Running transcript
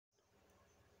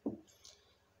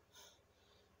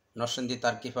Narsingdi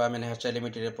তারকিফা manufacture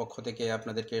লিমিটেডের পক্ষ থেকে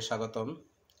আপনাদেরকে স্বাগতম।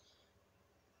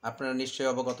 আপনারা নিশ্চয়ই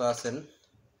অবগত আছেন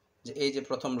যে এই যে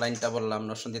প্রথম লাইনটা বললাম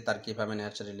নরসিংদী তারকিফা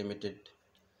ম্যানুফ্যাকচার লিমিটেড,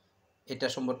 এটা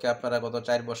সম্পর্কে আপনারা গত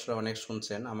 4 বছর অনেক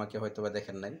শুনছেন, আমাকে হয়তো বা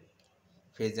দেখেন নাই।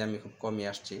 ফেজে আমি খুব কমই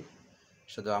আসছি,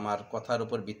 শুধু আমার কথার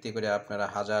উপর ভিত্তি করে আপনারা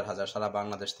হাজার হাজার সারা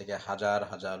বাংলাদেশ থেকে হাজার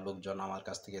হাজার লোকজন আমার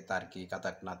কাছ থেকে তার্কি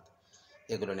কাতাকনাথ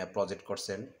এগুলো নিয়ে প্রজেক্ট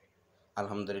করছেন।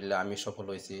 আলহামদুলিল্লাহ আমি সফল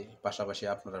হয়েছি, পাশাপাশি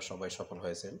আপনারা সবাই সফল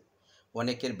হয়েছেন।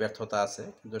 অনেকের ব্যর্থতা আছে,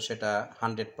 কিন্তু সেটা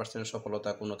 100% সফলতা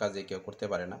কোনো কাজে কেউ করতে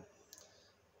পারে না।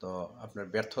 তো আপনার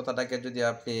ব্যর্থতাটাকে যদি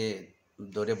আপনি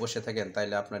ধরে বসে থাকেন,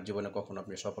 তাইলে আপনার জীবনে কখনো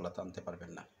আপনি সফলতা আনতে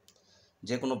পারবেন না।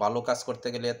 যে কোনো ভালো কাজ করতে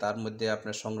গেলে তার মধ্যে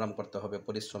আপনার সংগ্রাম করতে হবে,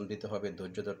 পরিশ্রম দিতে হবে,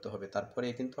 ধৈর্য ধরতে হবে,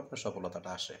 তারপরেই কিন্তু আপনার সফলতাটা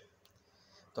আসে।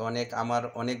 তো আমার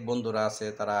অনেক বন্ধুরা আছে,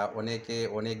 তারা অনেকে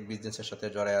অনেক বিজনেসের সাথে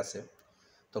জড়ায় আছে।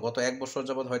 তো গত 1 বছর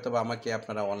যাবৎ হয়তোবা আমাকে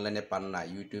আপনারা অনলাইনে পান না,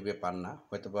 ইউটিউবে পান না,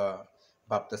 হয়তোবা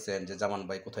ভাবতেছেন যে জামান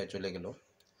ভাই কোথায় চলে গেল।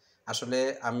 আসলে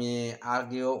আমি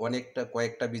আগেও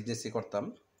কয়েকটা বিজনেসই করতাম,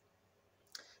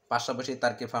 পাশাপাশি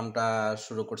তার্কি ফার্মটা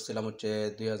শুরু করছিলাম হচ্ছে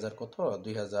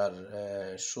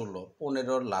 2016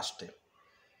 15-র লাস্টে।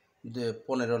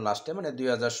 15-র লাস্টে মানে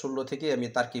 2016 থেকে আমি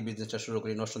তার্কি বিজনেসটা শুরু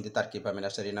করি। নরসিংদী তার্কি ফার্ম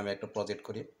নার্সারি নামে একটা প্রজেক্ট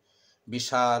করি,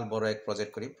 বিশাল বড় এক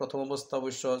প্রজেক্ট করি। প্রথম অবস্থা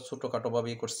অবশ্য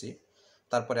ছোটোখাটোভাবেই করছি,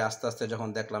 তারপরে আস্তে আস্তে যখন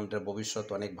দেখলাম এটার ভবিষ্যৎ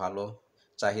অনেক ভালো,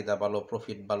 চাহিদা ভালো,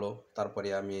 প্রফিট ভালো, তারপরে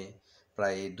আমি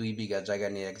প্রায় 2 বিঘা জায়গা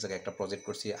নিয়ে এক জায়গায় একটা প্রজেক্ট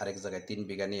করছি, আরেক জায়গায় 3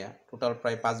 বিঘা নিয়ে, টোটাল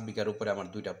প্রায় 5 বিঘার উপরে আমার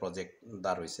 2টা প্রজেক্ট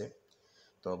দাঁড় হয়েছে।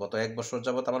 তো গত 1 বছর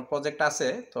যাবৎ আমার প্রজেক্ট আছে,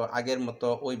 তো আগের মতো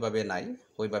ওইভাবে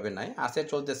নাই আছে,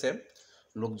 চলতেছে,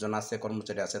 লোকজন আছে,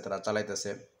 কর্মচারী আছে, তারা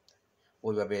চালাইতেছে।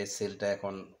 ওইভাবে সেলটা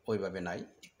এখন ওইভাবে নাই,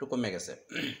 একটু কমে গেছে।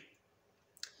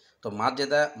 তো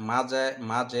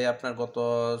মাঝে আপনার গত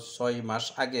 6 মাস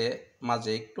আগে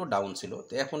মাঝে একটু ডাউন ছিল,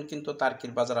 তো এখন কিন্তু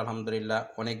তার্কির বাজার আলহামদুলিল্লাহ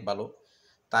অনেক ভালো।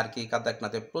 তার্কি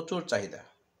কাদাকনাথে প্রচুর চাহিদা।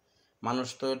 মানুষ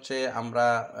তো হচ্ছে আমরা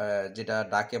যেটা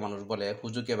ডাকে মানুষ বলে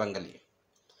হুজুকে বাঙালি।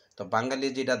 তো বাঙালি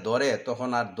যেটা ধরে তখন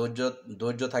আর ধৈর্য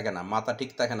ধৈর্য থাকে না, মাথা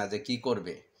ঠিক থাকে না যে কি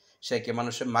করবে। সে কি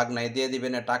মানুষের মাগনায় দিয়ে দিবে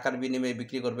না টাকার বিনিময়ে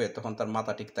বিক্রি করবে, তখন তার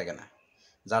মাথা ঠিক থাকে না।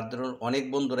 যার ধরুন অনেক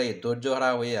বন্ধুরাই ধৈর্য হারা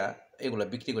হইয়া এগুলো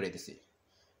বিক্রি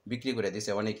করে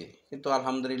দিছে অনেকে। কিন্তু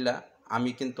আলহামদুলিল্লাহ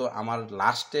আমি কিন্তু আমার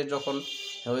লাস্টে যখন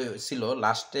ছিল,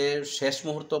 লাস্টের শেষ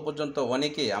মুহূর্ত পর্যন্ত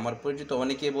অনেকেই আমার পরিচিত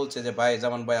অনেকেই বলছে যে ভাই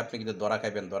জামান ভাই আপনি কিন্তু ধরা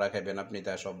খাইবেন, আপনি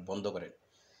তা সব বন্ধ করেন।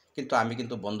 কিন্তু আমি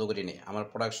কিন্তু বন্ধ করিনি, আমার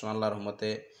প্রোডাকশন আল্লাহর রহমতে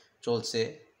চলছে,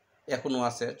 এখনও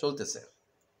আছে, চলতেছে।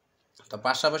 তো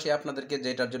পাশাপাশি আপনাদেরকে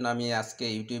যেটার জন্য আমি আজকে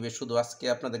ইউটিউবে শুধু আজকে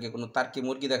আপনাদেরকে কোনো তার্কি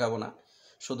মুরগি দেখাবো না,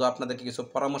 শুধু আপনাদেরকে কিছু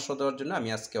পরামর্শ দেওয়ার জন্য আমি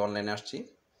আজকে অনলাইনে আসছি।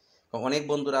 অনেক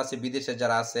বন্ধুরা আছে বিদেশে,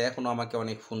 যারা আছে এখনও আমাকে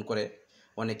অনেক ফোন করে,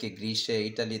 অনেকে গ্রিসে,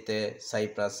 ইটালিতে,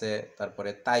 সাইপ্রাসে, তারপরে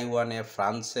তাইওয়ানে,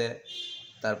 ফ্রান্সে,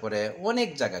 তারপরে অনেক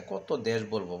জায়গায়, কত দেশ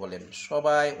বলবো বলেন,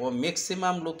 সবাই ও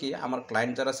ম্যাক্সিমাম লোকই আমার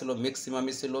ক্লায়েন্ট যারা ছিল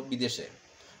ম্যাক্সিমামই ছিল বিদেশে।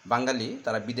 বাঙালি,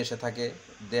 তারা বিদেশে থাকে।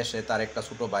 দেশে তার একটা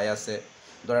ছোটো ভাই আছে,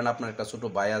 ধরেন আপনার একটা ছোটো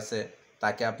ভাই আছে,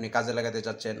 তাকে আপনি কাজে লাগাতে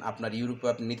চাচ্ছেন, আপনার ইউরোপে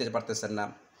আপনি নিতে পারতেছেন না।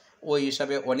 ওই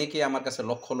হিসাবে অনেকেই আমার কাছে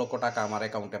লক্ষ লক্ষ টাকা আমার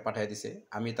অ্যাকাউন্টে পাঠিয়ে দিছে।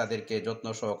 আমি তাদেরকে যত্ন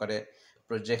সহকারে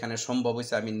যেখানে সম্ভব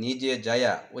হয়েছে আমি নিজে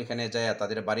যাইয়া, ওইখানে যাইয়া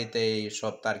তাদের বাড়িতে এই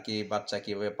সব তার কি বাচ্চা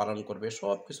কীভাবে পালন করবে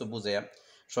সব কিছু বুঝাইয়া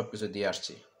সব কিছু দিয়ে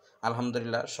আসছি।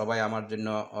 আলহামদুলিল্লাহ সবাই আমার জন্য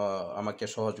আমাকে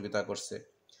সহযোগিতা করছে,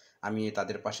 আমি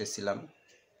তাদের পাশে ছিলাম।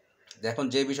 এখন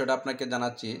যে বিষয়টা আপনাকে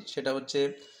জানাচ্ছি সেটা হচ্ছে,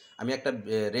 আমি একটা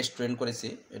রেস্টুরেন্ট করেছি।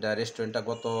 এটা রেস্টুরেন্টটা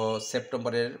গত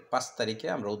সেপ্টেম্বরের 5 তারিখে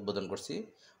আমরা উদ্বোধন করছি।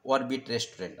 অরবিট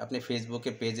রেস্টুরেন্ট, আপনি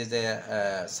ফেসবুকে পেজে যে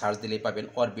সার্চ দিলেই পাবেন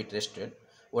অরবিট রেস্টুরেন্ট।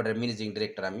 ওটার ম্যানেজিং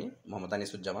ডিরেক্টর আমি, মোহাম্মদ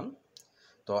আনিসুজ্জামান।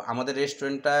 তো আমাদের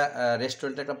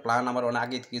রেস্টুরেন্টের একটা প্ল্যান আমার অনেক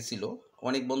আগে থেকে ছিল।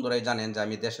 অনেক বন্ধুরাই জানেন যে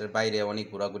আমি দেশের বাইরে অনেক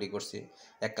ঘোরাঘুরি করছি।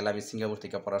 এককালে আমি সিঙ্গাপুর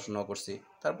থেকে পড়াশোনাও করছি,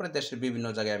 তারপরে দেশের বিভিন্ন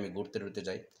জায়গায় আমি ঘুরতে টুরতে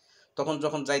যাই। তখন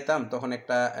যখন যাইতাম তখন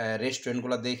একটা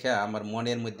রেস্টুরেন্টগুলো দেখে আমার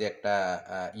মনের মধ্যে একটা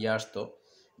আসতো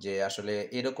যে আসলে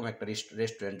এরকম একটা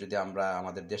রেস্টুরেন্ট যদি আমরা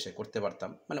আমাদের দেশে করতে পারতাম,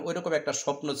 মানে ওইরকম একটা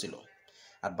স্বপ্ন ছিল।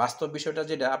 আর বাস্তব বিষয়টা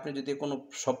যেটা, আপনি যদি কোনো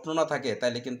স্বপ্ন না থাকে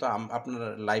তাহলে কিন্তু আপনার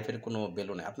লাইফের কোনো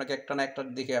ভ্যালু নেই। আপনাকে একটা না একটা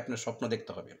দিকে আপনার স্বপ্ন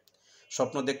দেখতে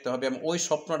হবে এবং ওই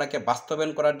স্বপ্নটাকে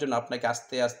বাস্তবায়ন করার জন্য আপনাকে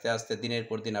আস্তে আস্তে আস্তে দিনের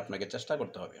পর দিন আপনাকে চেষ্টা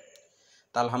করতে হবে।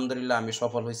 তা আলহামদুলিল্লাহ আমি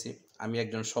সফল হয়েছি। আমি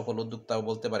একজন সফল উদ্যোক্তাও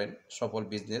বলতে পারেন, সফল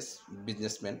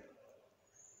বিজনেসম্যান।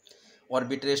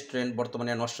 অরবিট রেস্টুরেন্ট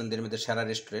বর্তমানে নরসিংদীর মধ্যে সেরা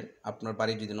রেস্টুরেন্ট। আপনার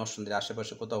বাড়ি যদি নরসিংদীর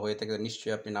আশেপাশে কোথাও হয়ে থাকে,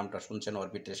 নিশ্চয়ই আপনি নামটা শুনছেন,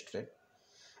 অরবিট রেস্টুরেন্ট।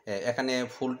 এখানে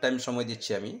ফুল টাইম সময়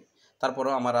দিচ্ছি আমি।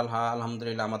 তারপরেও আমার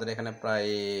আলহামদুলিল্লাহ আমাদের এখানে প্রায়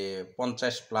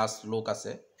 50+ লোক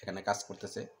আছে, এখানে কাজ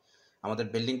করতেছে। আমাদের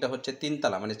বিল্ডিংটা হচ্ছে 3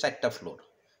 তলা, মানে 4টা ফ্লোর।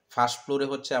 ফার্স্ট ফ্লোরে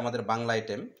হচ্ছে আমাদের বাংলা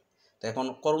আইটেম, তো এখন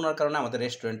করোনার কারণে আমাদের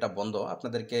রেস্টুরেন্টটা বন্ধ।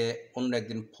 আপনাদেরকে অন্য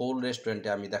একদিন ফুল রেস্টুরেন্টে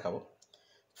আমি দেখাবো।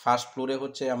 ফার্স্ট ফ্লোরে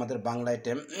হচ্ছে আমাদের বাংলা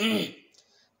আইটেম,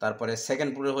 তারপরে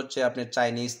সেকেন্ড ফ্লোরে হচ্ছে আপনার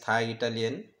চাইনিজ, থাই,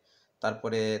 ইটালিয়ান,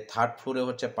 তারপরে থার্ড ফ্লোরে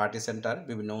হচ্ছে পার্টি সেন্টার,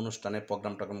 বিভিন্ন অনুষ্ঠানের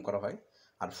প্রোগ্রাম টোগ্রাম করা হয়।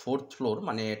 আর ফোর্থ ফ্লোর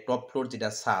মানে টপ ফ্লোর যেটা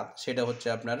ছাদ, সেটা হচ্ছে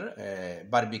আপনার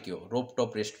বারবিকিউ রোপটপ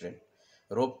রেস্টুরেন্ট।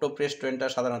 রোপটপ রেস্টুরেন্টটা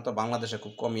সাধারণত বাংলাদেশে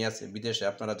খুব কমই আছে, বিদেশে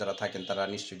আপনারা যারা থাকেন তারা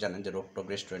নিশ্চয়ই জানেন যে রোপটপ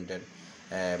রেস্টুরেন্টের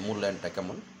মূল্যায়নটা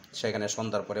কেমন। সেখানে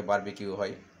সন্ধ্যার পরে বারবিকিউ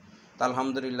হয়। তা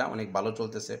আলহামদুলিল্লাহ অনেক ভালো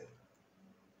চলতেছে।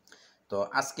 তো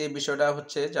আজকে বিষয়টা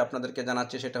হচ্ছে যে আপনাদেরকে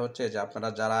জানাচ্ছি, সেটা হচ্ছে যে আপনারা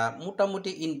যারা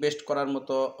মোটামুটি ইনভেস্ট করার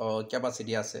মতো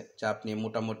ক্যাপাসিটি আছে, যে আপনি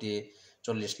মোটামুটি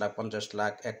 40 লাখ, 50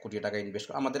 লাখ, 1 কোটি টাকা ইনভেস্ট,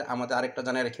 আমাদের আমাদের আরেকটা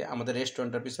জানাই রেখে, আমাদের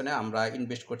রেস্টুরেন্টের পিছনে আমরা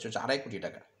ইনভেস্ট করছি হচ্ছে 2.5 কোটি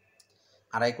টাকা।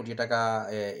 2.5 কোটি টাকা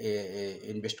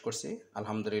ইনভেস্ট করছি।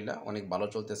 আলহামদুলিল্লাহ অনেক ভালো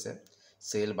চলতেছে,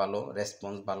 সেল ভালো,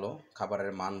 রেসপন্স ভালো,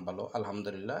 খাবারের মান ভালো,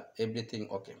 আলহামদুলিল্লাহ এভরিথিং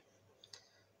ওকে।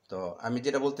 তো আমি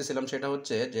যেটা বলতেছিলাম সেটা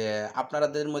হচ্ছে যে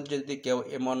আপনাদের মধ্যে যদি কেউ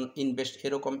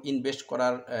এরকম ইনভেস্ট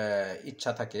করার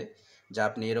ইচ্ছা থাকে, যে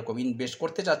আপনি এরকম ইনভেস্ট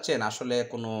করতে চাচ্ছেন, আসলে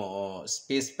কোনো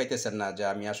স্পেস পাইতেছেন না যে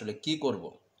আমি আসলে কি করব,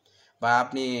 বা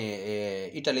আপনি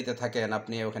ইটালিতে থাকেন,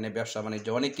 আপনি ওখানে ব্যবসা বাণিজ্য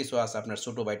অনেক কিছু আছে, আপনার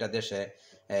ছোটো ভাইটা দেশে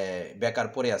বেকার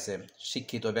পড়ে আছে,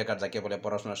 শিক্ষিত বেকার যাকে বলে,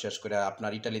 পড়াশোনা শেষ করে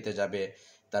আপনার ইটালিতে যাবে,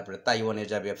 তারপরে তাইওয়ানে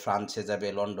যাবে, ফ্রান্সে যাবে,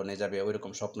 লন্ডনে যাবে,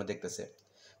 ওইরকম স্বপ্ন দেখতেছে।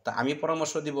 তা আমি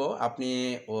পরামর্শ দিব, আপনি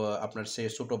আপনার সেই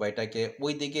ছোটো ভাইটাকে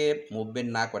ওই দিকে মুভমেন্ট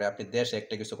না করে আপনি দেশে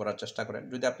একটা কিছু করার চেষ্টা করেন।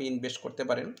 যদি আপনি ইনভেস্ট করতে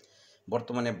পারেন,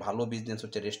 বর্তমানে ভালো বিজনেস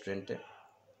হচ্ছে রেস্টুরেন্টে,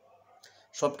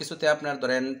 সব কিছুতে আপনার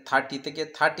ধরেন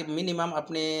 30 মিনিমাম,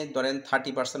 আপনি ধরেন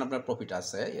 30% আপনার প্রফিট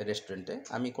আছে এই রেস্টুরেন্টে।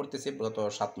 আমি করতেছি গত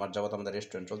 7 মাস যাবত আমাদের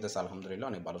রেস্টুরেন্ট চলতেছে, আলহামদুলিল্লাহ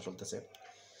অনেক ভালো চলতেছে।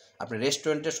 আপনি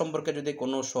রেস্টুরেন্টের সম্পর্কে যদি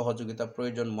কোনো সহযোগিতা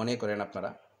প্রয়োজন মনে করেন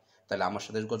আপনারা, তাহলে আমার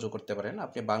সাথে যোগাযোগ করতে পারেন।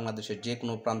 আপনি বাংলাদেশের যে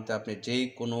কোনো প্রান্তে আপনি যেই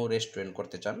কোনো রেস্টুরেন্ট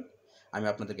করতে চান, আমি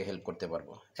আপনাদেরকে হেল্প করতে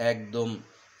পারবো। একদম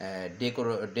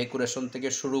ডেকোরেশন থেকে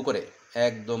শুরু করে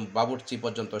একদম বাবুর্চি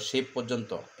পর্যন্ত, শেফ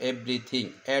পর্যন্ত, এভরিথিং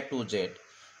এ টু জেড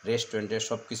রেস্টুরেন্টের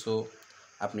সব কিছু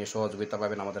আপনি সহযোগিতা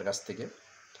পাবেন আমাদের কাছ থেকে।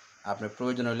 আপনার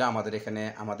প্রয়োজন হলে আমাদের এখানে,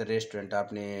 আমাদের রেস্টুরেন্টে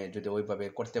আপনি যদি ওইভাবে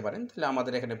করতে পারেন, তাহলে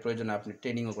আমাদের এখানে প্রয়োজনে আপনি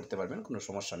ট্রেনিংও করতে পারবেন, কোনো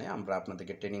সমস্যা নেই। আমরা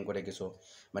আপনাদেরকে ট্রেনিং করে কিছু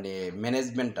মানে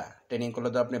ম্যানেজমেন্টটা, ট্রেনিং করলে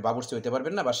তো আপনি বাবুর্চি হইতে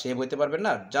পারবেন না বা শেফ হইতে পারবেন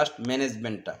না, জাস্ট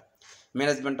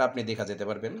ম্যানেজমেন্টটা আপনি দেখা যেতে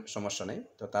পারবেন, সমস্যা নেই।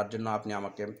 তো তার জন্য আপনি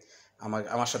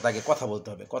আমার সাথে আগে কথা বলতে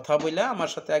হবে, কথা বলে আমার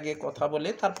সাথে আগে কথা বলে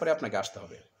তারপরে আপনাকে আসতে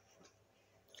হবে।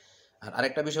 আর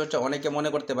আরেকটা বিষয় হচ্ছে, অনেকে মনে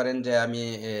করতে পারেন যে আমি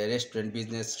রেস্টুরেন্ট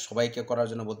বিজনেস সবাইকে করার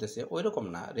জন্য বলতেছি, ওই রকম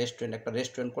না। একটা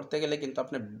রেস্টুরেন্ট করতে গেলে কিন্তু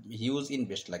আপনার হিউজ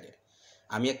ইনভেস্ট লাগে।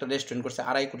 আমি একটা রেস্টুরেন্ট করছি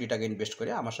 2.5 কোটি টাকা ইনভেস্ট করে,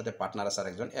 আমার সাথে পার্টনার আছে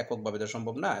আরেকজন। এককভাবে তো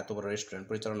সম্ভব না এত বড় রেস্টুরেন্ট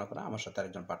পরিচালনা করা, আমার সাথে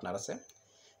আরেকজন পার্টনার আছে।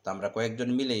 তো আমরা কয়েকজন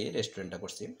মিলেই রেস্টুরেন্টটা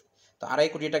করছি। তো 2.5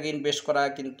 কোটি টাকা ইনভেস্ট করা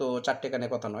কিন্তু 4 কানে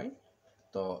কথা নয়।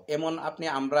 তো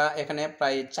আমরা এখানে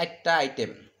প্রায় 4টা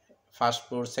item, first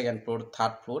floor, second floor,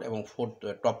 third floor এবং ফোর্থ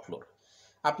টপ ফ্লোর।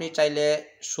 আপনি চাইলে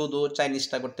শুধু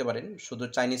চাইনিজটা করতে পারেন। শুধু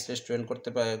চাইনিজ রেস্টুরেন্ট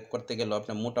করতে গেলেও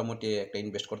আপনার মোটামুটি একটা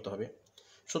ইনভেস্ট করতে হবে।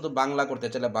 শুধু বাংলা করতে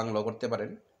চাইলে বাংলাও করতে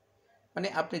পারেন, মানে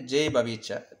আপনি যেইভাবে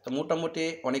ইচ্ছা। তো মোটামুটি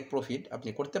অনেক প্রফিট আপনি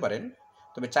করতে পারেন,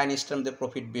 তবে চাইনিজটার মধ্যে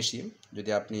প্রফিট বেশি। যদি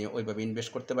আপনি ওইভাবে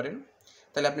ইনভেস্ট করতে পারেন,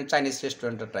 তাহলে আপনি চাইনিজ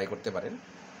রেস্টুরেন্টটা ট্রাই করতে পারেন।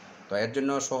 তো এর জন্য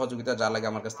সহযোগিতা যা লাগে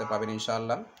আমার কাছ থেকে পাবেন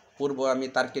ইনশাআল্লাহ। আমি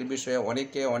তার্কির বিষয়ে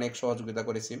অনেক সহযোগিতা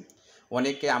করেছি।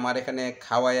 অনেকে আমার এখানে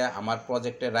খাওয়ায়া, আমার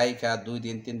প্রজেক্টে রাইখা 2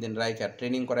 দিন 3 দিন রাইখা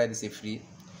ট্রেনিং করাই দিছি ফ্রি।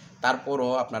 তারপরও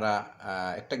আপনারা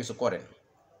একটা কিছু করেন।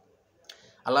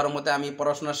 আল্লাহর রহমতে আমি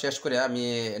পড়াশোনা শেষ করে আমি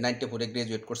 94-এ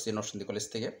গ্রাজুয়েট করছি নরসিংদী কলেজ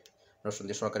থেকে,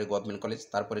 নরসিংদী সরকারি গভর্নমেন্ট কলেজ।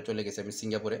 তারপরে চলে গেছি আমি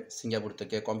সিঙ্গাপুর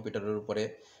থেকে কম্পিউটারের উপরে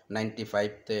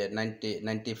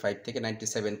 95 থেকে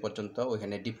 97 পর্যন্ত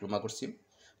ওইখানে ডিপ্লোমা করছি,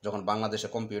 যখন বাংলাদেশে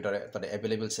কম্পিউটার এতটা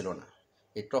অ্যাভেলেবেল ছিল না।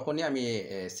 তখনই আমি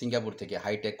সিঙ্গাপুর থেকে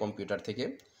হাইটেক কম্পিউটার থেকে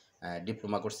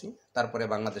ডিপ্লোমা করছি। তারপরে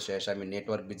বাংলাদেশে এসে আমি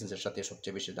নেটওয়ার্ক বিজনেসের সাথে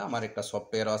সবচেয়ে বেশি আমার একটা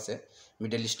সফটওয়্যারও আছে,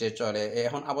 মিডল ইস্টে চলে,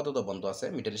 এখন আপাতত বন্ধ আছে।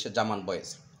 মিডল ইস্টের জামান বয়েজ,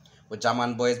 ওই জামান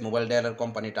বয়েজ মোবাইল ডায়ালার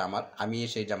কোম্পানিটা আমি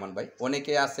সেই জামান ভাই।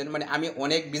 অনেকে আছেন, মানে আমি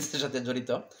অনেক বিজনেসের সাথে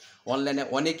জড়িত, অনলাইনে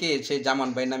অনেকে সেই জামান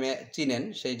ভাই নামে চিনেন।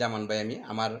 সেই জামান ভাই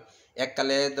আমার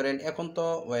এককালে ধরেন, এখন তো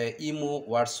ইমো,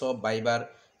 হোয়াটসঅ্যাপ, ভাইবার,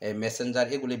 মেসেঞ্জার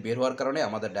এগুলি বের হওয়ার কারণে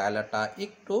আমাদের ডায়ালারটা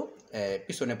একটু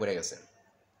পিছনে পড়ে গেছে।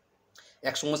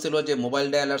 এক সময় ছিল যে মোবাইল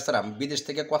ডায়ালার ছাড়া বিদেশ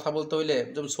থেকে কথা বলতে হইলে,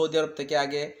 যেমন সৌদি আরব থেকে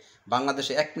আগে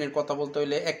বাংলাদেশে 1 মিনিট কথা বলতে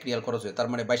হইলে 1 রিয়াল খরচ হতো, তার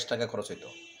মানে 22 টাকা খরচ হতো।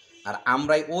 আর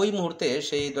আমরাই ওই মুহূর্তে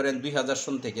সেই ধরেন 2000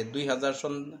 সন থেকে 2000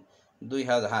 সন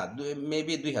 2000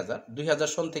 মেবি 2000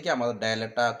 সন থেকে আমাদের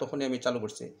ডায়ালারটা তখনই আমি চালু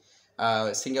করছি।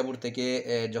 সিঙ্গাপুর থেকে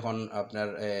যখন আপনার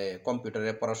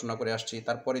কম্পিউটারে পড়াশোনা করে আসছি,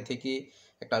 তারপরে থেকেই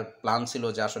একটা প্ল্যান ছিল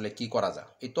যে আসলে কি করা যায়।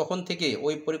 এই তখন থেকেই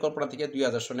ওই পরিকল্পনা থেকে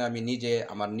 2000 সনে আমি নিজে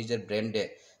আমার নিজের ব্র্যান্ডে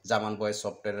জামান বয়েজ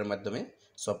সফটওয়্যারের মাধ্যমে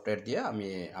সফটওয়্যার দিয়ে আমি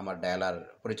আমার ডায়ালার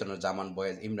পরিচালনা, জামান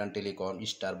boys, Imran telecom,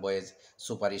 star boys,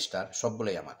 super star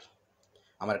সবগুলোই আমার।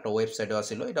 আমার একটা ওয়েবসাইটও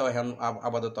ছিল, এটাও এখন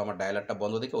আপাতত আমার ডায়ালারটা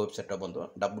বন্ধ দেখে ওয়েবসাইটটা বন্ধ,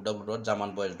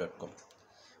 www.jamanboyez.com।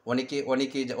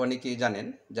 অনেকেই জানেন,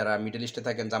 যারা মিডল ইস্টে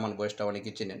থাকেন জামান বয়েজটা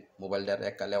অনেকেই চেনেন। মোবাইলটার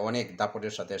এককালে অনেক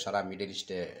দাপটের সাথে সারা মিডল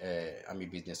ইস্টে আমি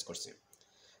বিজনেস করছি।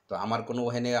 তো আমার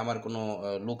কোনো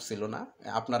লুক ছিল না,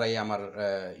 আপনারাই আমার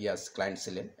ক্লায়েন্ট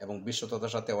ছিলেন, এবং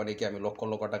বিশ্বস্ততার সাথে অনেকে আমি লক্ষ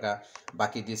লক্ষ টাকা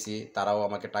বাকি দিছি, তারাও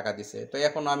আমাকে টাকা দিছে। তো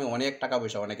এখন আমি অনেক টাকা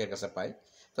পয়সা অনেকের কাছে পাই।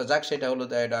 তো যাক, সেটা হলো,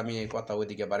 এটা আমি কথা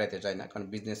ওইদিকে বাড়াইতে চাই না, কারণ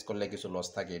বিজনেস করলে কিছু লস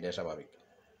থাকে, এটা স্বাভাবিক।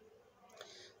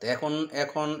 তো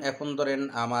এখন ধরেন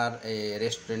আমার এই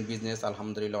রেস্টুরেন্ট বিজনেস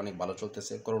আলহামদুলিল্লাহ অনেক ভালো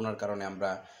চলতেছে। করোনার কারণে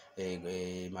আমরা এই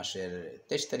মাসের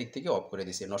 23 তারিখ থেকে অফ করে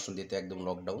দিছি, নরসিংদীতে একদম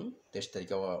লকডাউন, 23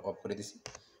 তারিখে অফ করে দিছি।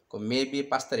 মেবি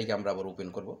 5 তারিখে আমরা আবার ওপেন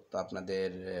করব। তো আপনাদের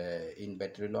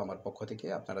ইনভাইট রইল আমার পক্ষ থেকে।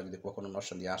 আপনারা যদি কখনো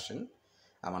নরসিংদী আসেন,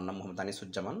 আমার নাম মোহাম্মদ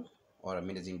আনিসুজ্জামান, ওর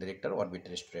managing director, orbit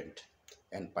restaurant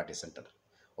and party centre.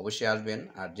 অবশ্যই আসবেন,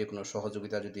 আর যে কোনো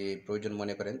সহযোগিতা যদি প্রয়োজন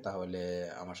মনে করেন তাহলে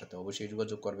আমার সাথে অবশ্যই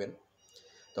যোগাযোগ করবেন।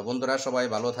 তো বন্ধুরা, সবাই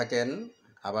ভালো থাকেন,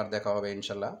 আবার দেখা হবে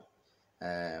ইনশাল্লাহ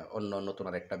অন্য নতুন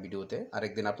আরেকটা ভিডিওতে।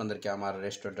 আরেকদিন আপনাদেরকে আমার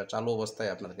রেস্টুরেন্টটা চালু অবস্থায়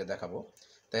আপনাদেরকে দেখাবো।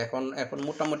 তো এখন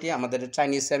মোটামুটি আমাদের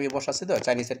চাইনিজে আমি বসা আছি, তো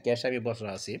চাইনিজের ক্যাশে আমি বসা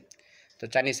আছি। তো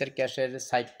চাইনিজের ক্যাশের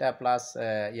সাইডটা প্লাস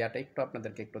ইয়াটা একটু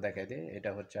আপনাদেরকে একটু দেখাই দিই। এটা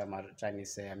হচ্ছে আমার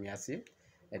চাইনিজে আমি আছি,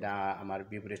 এটা আমার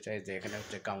বিপরীত চাই যে এখানে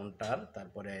হচ্ছে কাউন্টার,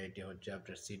 তারপরে এটি হচ্ছে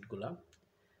আপনার সিটগুলা।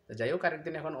 তো যাই হোক,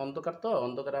 আরেকদিন, এখন অন্ধকার, তো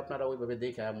অন্ধকারে আপনারা ওইভাবে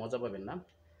দেখে মজা পাবেন না।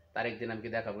 তার একদিন আমি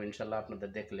দেখাবো ইনশাল্লাহ, আপনাদের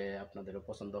দেখলে আপনাদেরও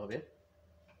পছন্দ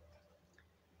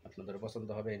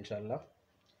হবে ইনশাল্লাহ।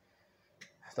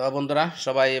 তো বন্ধুরা,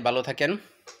 সবাই ভালো থাকেন।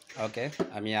 ওকে,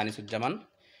 আমি আনিসুজ্জামান,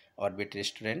 অরবিট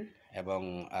রেস্টুরেন্ট, এবং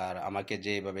আর আমাকে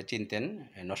যেভাবে চিনতেন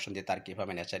নরসিংদী তার্কিফা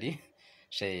ম্যানেজারি,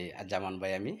 সেই জামান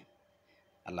ভাই আমি।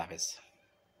 আল্লাহ হাফেজ।